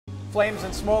Flames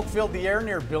and smoke filled the air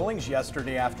near Billings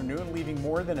yesterday afternoon, leaving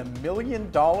more than $1 million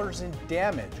in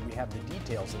damage. We have the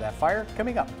details of that fire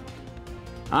coming up.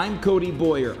 I'm Cody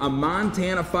Boyer. A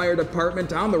Montana Fire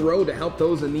Department on the road to help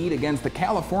those in need against the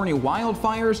California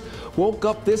wildfires woke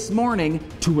up this morning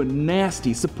to a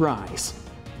nasty surprise.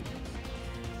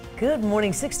 Good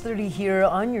morning, 6:30 here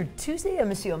on your Tuesday. I'm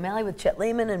Missy O'Malley with Chet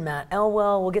Lehman and Matt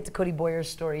Elwell. We'll get to Cody Boyer's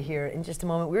story here in just a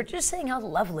moment. We were just saying how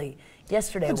lovely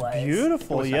yesterday was. It's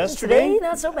beautiful yesterday. Today,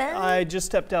 not so bad. I just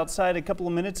stepped outside a couple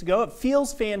of minutes ago. It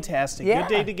feels fantastic. Yeah.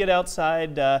 Good day to get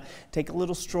outside, take a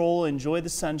little stroll, enjoy the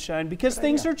sunshine, because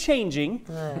things are changing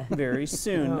very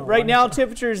soon. Right now,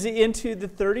 temperatures into the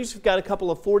 30s. We've got a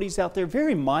couple of 40s out there.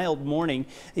 Very mild morning.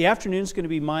 The afternoon's going to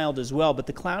be mild as well, but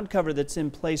the cloud cover that's in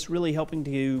place really helping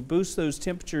to boost those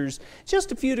temperatures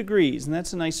just a few degrees, and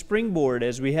that's a nice springboard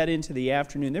as we head into the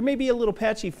afternoon. There may be a little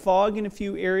patchy fog in a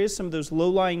few areas, some of those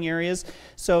low-lying areas.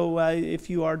 So if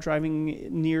you are driving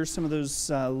near some of those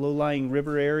low-lying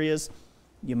river areas,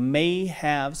 you may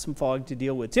have some fog to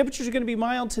deal with. Temperatures are going to be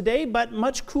mild today, but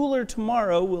much cooler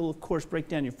tomorrow. We'll, of course, break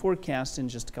down your forecast in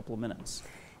just a couple of minutes.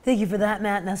 Thank you for that,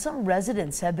 Matt. Now, some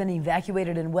residents have been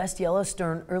evacuated in West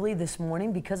Yellowstone early this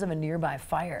morning because of a nearby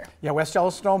fire. Yeah, West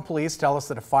Yellowstone police tell us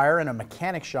that a fire in a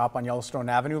mechanic shop on Yellowstone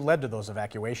Avenue led to those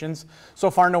evacuations. So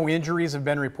far, no injuries have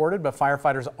been reported, but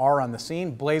firefighters are on the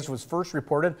scene. Blaze was first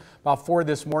reported about 4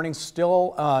 this morning,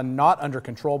 still not under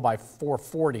control by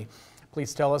 4:40.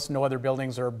 Police tell us no other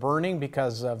buildings are burning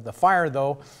because of the fire,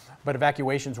 though. But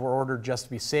evacuations were ordered just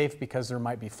to be safe because there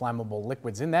might be flammable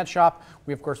liquids in that shop.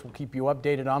 We, of course, will keep you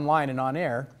updated online and on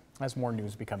air as more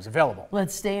news becomes available.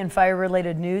 Let's stay in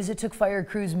fire-related news. It took fire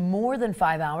crews more than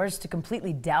 5 hours to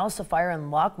completely douse a fire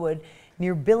in Lockwood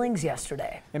near Billings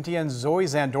yesterday. MTN's Zoe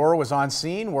Zandora was on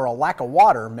scene where a lack of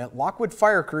water meant Lockwood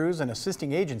fire crews and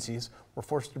assisting agencies were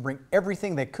forced to bring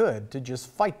everything they could to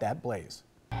just fight that blaze.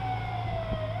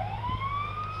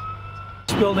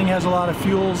 This building has a lot of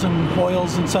fuels and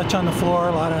oils and such on the floor,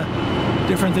 a lot of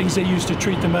different things they use to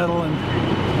treat the metal,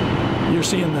 and you're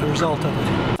seeing the result of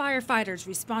it. Firefighters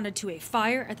responded to a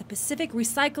fire at the Pacific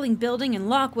Recycling Building in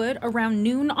Lockwood around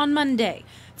noon on Monday.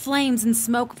 Flames and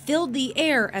smoke filled the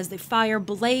air as the fire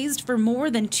blazed for more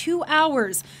than 2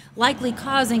 hours, likely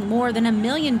causing more than $1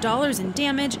 million in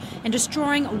damage and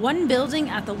destroying one building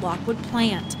at the Lockwood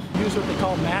plant. Use what they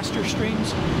call master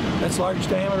streams. That's large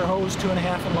diameter hose,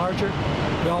 2.5 and larger.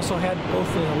 We also had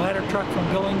both the ladder truck from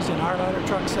Billings and our ladder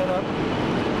truck set up.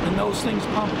 And those things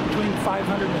pump between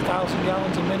 500 and 1,000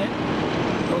 gallons a minute.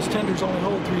 Those tenders only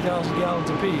hold 3,000 gallons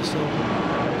apiece, so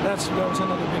that was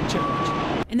another big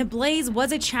challenge. And the blaze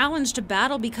was a challenge to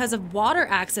battle because of water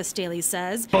access, Staley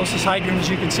says. Closest hydrant, as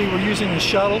you can see, we're using the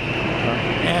shuttle.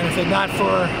 And if it not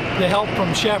for the help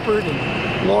from Shepherd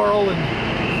and Laurel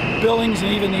and Billings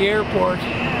and even the airport,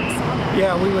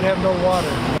 yeah, we would have no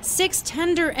water. 6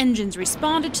 tender engines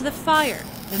responded to the fire,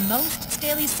 the most,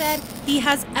 Staley said, he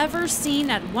has ever seen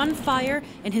at one fire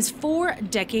in his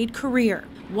 4-decade career.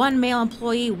 One male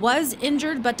employee was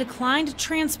injured but declined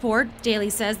transport. Staley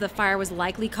says the fire was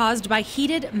likely caused by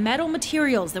heated metal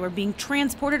materials that were being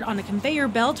transported on a conveyor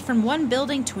belt from one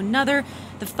building to another,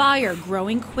 the fire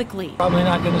growing quickly. Probably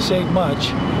not going to save much.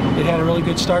 It had a really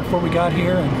good start before we got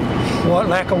here, and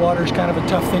lack of water is kind of a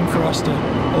tough thing for us to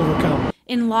overcome.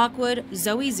 In Lockwood,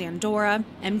 Zoe Zandora,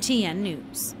 MTN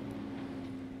News.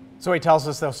 Zoe tells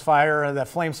us that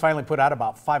flames finally put out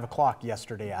about 5 o'clock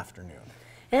yesterday afternoon.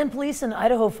 And police in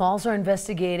Idaho Falls are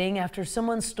investigating after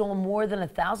someone stole more than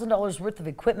 $1,000 worth of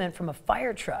equipment from a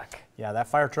fire truck. Yeah, that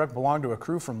fire truck belonged to a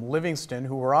crew from Livingston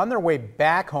who were on their way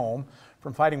back home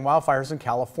from fighting wildfires in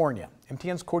California.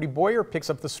 MTN's Cody Boyer picks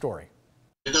up the story.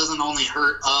 It doesn't only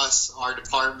hurt us, our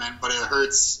department, but it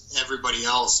hurts everybody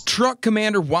else. Truck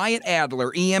Commander Wyatt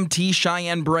Adler, EMT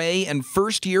Cheyenne Bray, and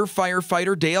first-year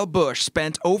firefighter Dale Bush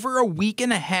spent over a week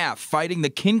and a half fighting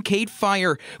the Kincaid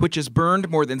Fire, which has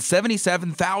burned more than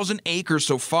 77,000 acres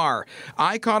so far.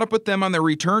 I caught up with them on their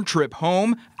return trip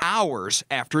home hours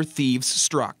after thieves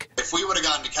struck. If we would have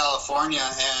gotten to California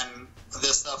and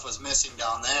this stuff was missing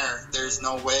down there, there's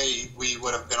no way we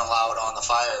would have been allowed on the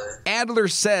fire. Adler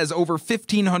says over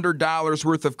 $1,500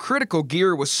 worth of critical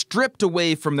gear was stripped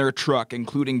away from their truck,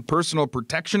 including personal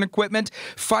protection equipment,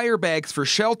 fire bags for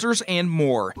shelters, and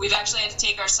more. We've actually had to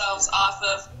take ourselves off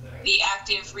of the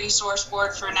active resource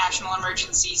board for national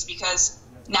emergencies because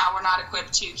now we're not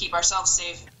equipped to keep ourselves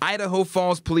safe. Idaho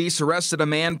Falls police arrested a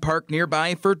man parked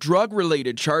nearby for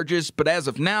drug-related charges, but as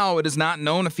of now, it is not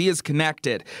known if he is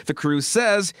connected. The crew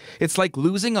says it's like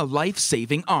losing a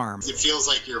life-saving arm. It feels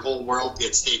like your whole world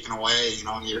gets taken away, you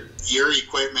know, your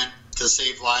equipment to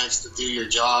save lives, to do your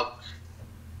job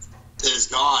is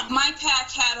gone. My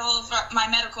pack had all of my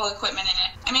medical equipment in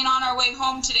it. I mean, on our way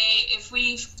home today, if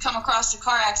we come across a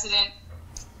car accident,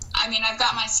 I mean, I've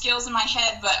got my skills in my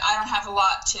head, but I don't have a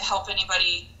lot to help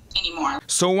anybody anymore.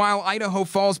 So while Idaho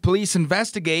Falls police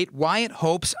investigate, Wyatt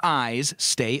hopes eyes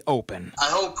stay open. I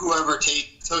hope whoever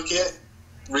took it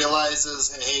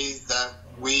realizes, hey, that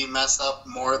we messed up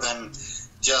more than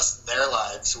just their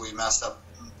lives. We messed up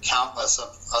countless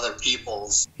of other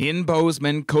people's. In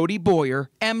Bozeman, Cody Boyer,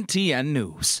 MTN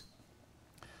News.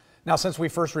 Now, since we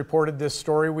first reported this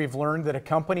story, we've learned that a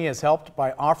company has helped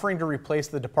by offering to replace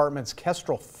the department's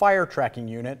Kestrel fire tracking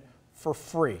unit for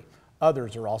free.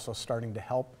 Others are also starting to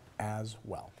help as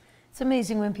well. It's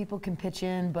amazing when people can pitch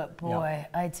in, but boy,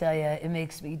 I tell you, it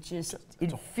makes me just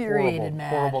infuriated, mad.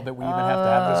 Horrible that we even have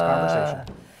to have this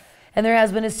conversation. And there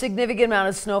has been a significant amount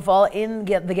of snowfall in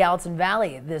the Gallatin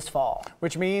Valley this fall.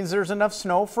 Which means there's enough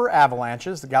snow for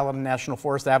avalanches. The Gallatin National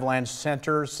Forest Avalanche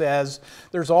Center says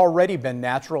there's already been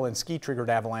natural and ski-triggered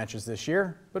avalanches this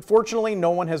year, but fortunately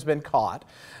no one has been caught.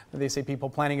 They say people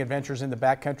planning adventures in the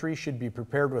backcountry should be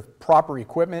prepared with proper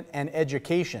equipment and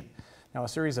education. Now, a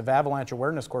series of avalanche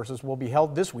awareness courses will be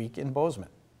held this week in Bozeman.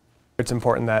 It's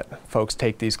important that folks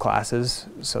take these classes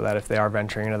so that if they are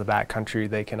venturing into the backcountry,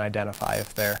 they can identify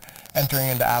if they're entering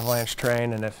into avalanche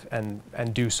terrain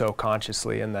and do so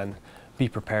consciously, and then be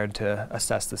prepared to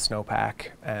assess the snowpack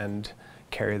and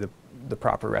carry the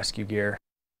proper rescue gear.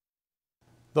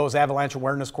 Those avalanche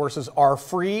awareness courses are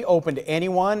free, open to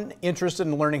anyone interested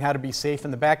in learning how to be safe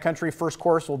in the backcountry. First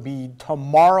course will be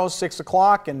tomorrow, 6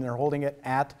 o'clock, and they're holding it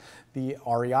at the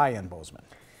REI in Bozeman.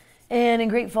 And in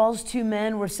Great Falls, 2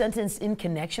 men were sentenced in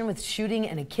connection with shooting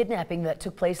and a kidnapping that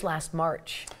took place last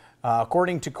March.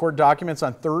 According to court documents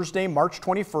on Thursday, March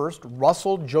 21st,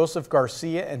 Russell Joseph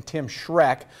Garcia and Tim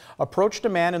Schreck approached a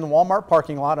man in the Walmart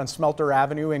parking lot on Smelter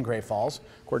Avenue in Great Falls.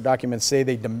 Court documents say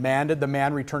they demanded the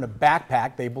man return a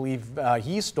backpack they believe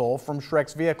he stole from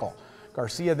Schreck's vehicle.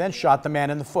 Garcia then shot the man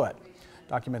in the foot.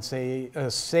 Documents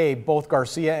say both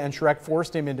Garcia and Schreck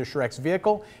forced him into Schreck's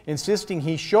vehicle, insisting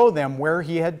he show them where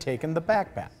he had taken the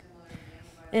backpack.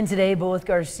 And today, both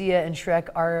Garcia and Schreck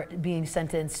are being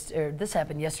sentenced, or this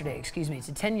happened yesterday, excuse me,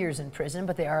 to 10 years in prison,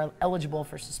 but they are eligible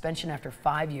for suspension after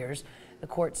 5 years. The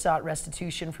court sought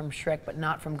restitution from Schreck, but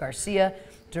not from Garcia.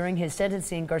 During his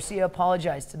sentencing, Garcia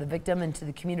apologized to the victim and to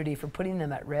the community for putting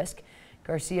them at risk.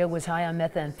 Garcia was high on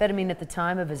methamphetamine at the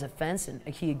time of his offense, and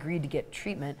he agreed to get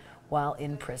treatment while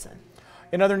in prison.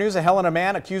 In other news, a Helena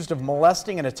man accused of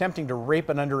molesting and attempting to rape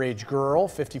an underage girl.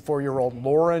 54-year-old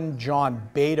Lauren John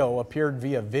Beto appeared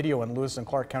via video in Lewis and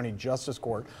Clark County Justice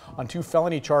Court on 2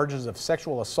 felony charges of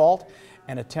sexual assault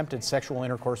and attempted sexual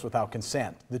intercourse without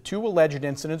consent. The 2 alleged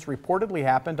incidents reportedly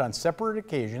happened on separate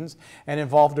occasions and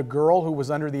involved a girl who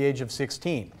was under the age of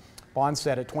 16. Bond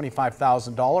set at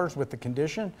 $25,000 with the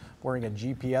condition wearing a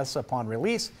GPS upon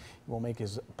release. He will make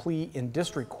his plea in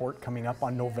district court coming up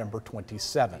on November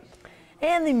 27th.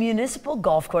 And the municipal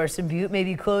golf course in Butte may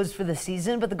be closed for the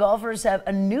season, but the golfers have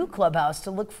a new clubhouse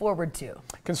to look forward to.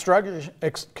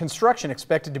 Construction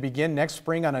expected to begin next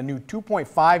spring on a new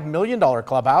 $2.5 million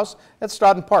clubhouse at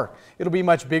Stodden Park. It'll be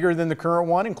much bigger than the current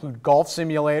one, include golf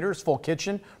simulators, full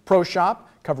kitchen, pro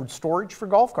shop, covered storage for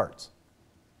golf carts.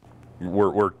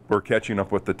 We're catching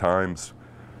up with the times.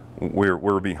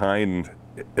 We're behind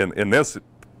in this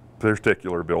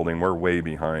particular building. We're way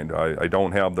behind. I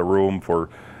don't have the room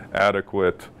for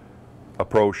adequate a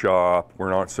pro shop.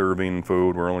 We're not serving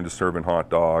food. We're only just serving hot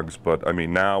dogs. But I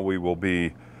mean, now we will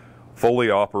be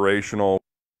fully operational.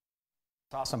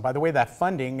 Awesome. By the way, that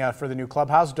funding for the new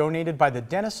clubhouse donated by the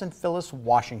Dennis and Phyllis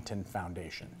Washington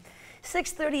Foundation.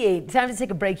 6:38. Time to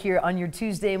take a break here on your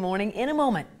Tuesday morning. In a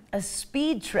moment, a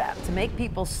speed trap to make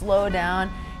people slow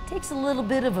down takes a little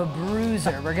bit of a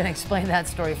bruiser. We're going to explain that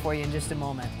story for you in just a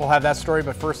moment. We'll have that story,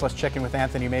 but first let's check in with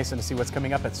Anthony Mason to see what's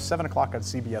coming up at 7 o'clock on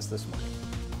CBS This Morning.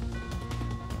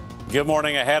 Good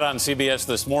morning. Ahead on CBS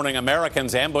This Morning,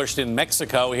 Americans ambushed in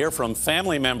Mexico. Hear from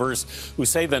family members who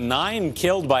say the 9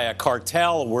 killed by a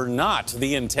cartel were not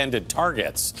the intended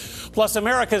targets. Plus,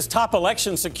 America's top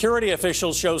election security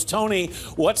official shows Tony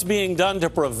what's being done to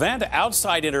prevent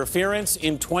outside interference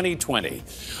in 2020.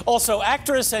 Also,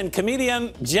 actress and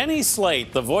comedian Jenny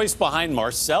Slate, the voice behind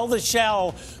Marcel the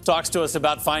Shell, talks to us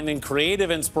about finding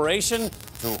creative inspiration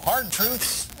through hard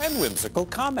truths and whimsical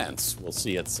comments. We'll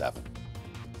see you at 7.